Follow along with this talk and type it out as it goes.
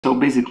So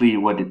basically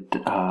what it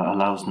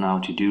allows now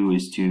to do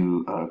is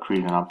to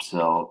create an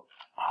upsell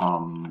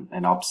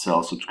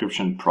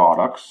subscription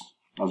products,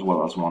 as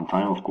well as one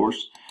time, of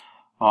course,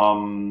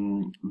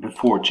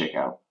 before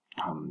checkout.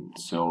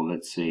 So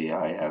let's say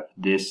I have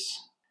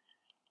this,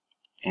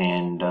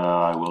 and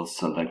I will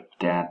select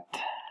that,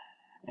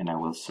 and I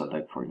will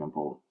select, for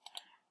example,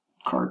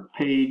 cart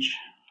page,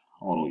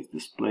 always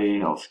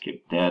display. I'll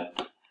skip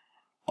that.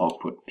 I'll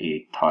put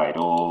a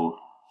title,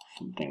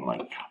 something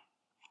like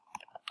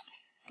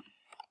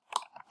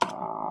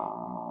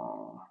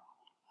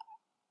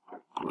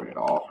great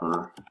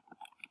offer,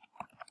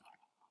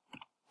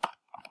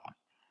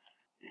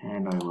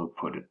 and I will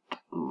put it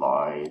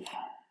live.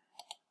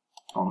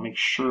 I'll make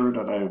sure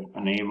that I've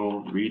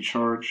enabled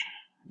recharge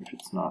if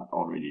it's not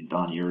already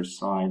done your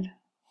side.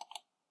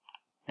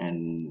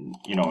 And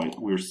you know,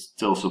 we're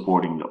still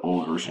supporting the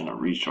old version of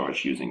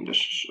recharge using the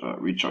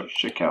recharge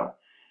checkout.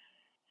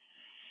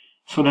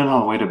 So then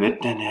I'll wait a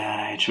bit, and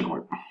it should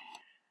work.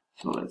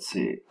 So let's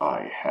say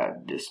I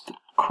had this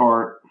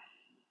cart.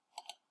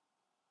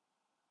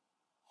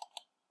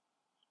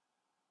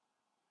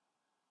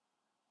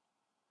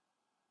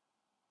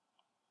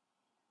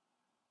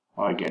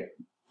 I get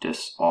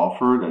this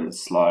offer that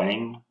is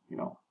sliding. You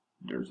know,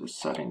 there's a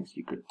settings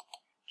you could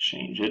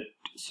change it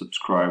to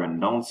subscribe and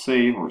don't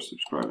save, or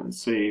subscribe and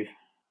save,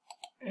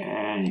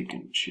 and you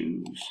can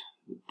choose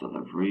the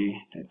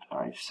delivery that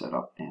I've set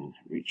up in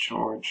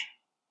recharge.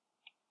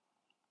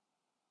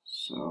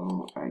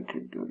 So I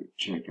could go to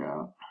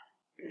checkout,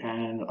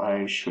 and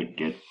I should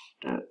get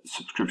the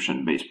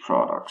subscription based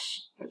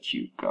products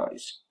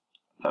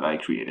that I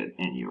created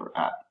in your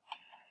app.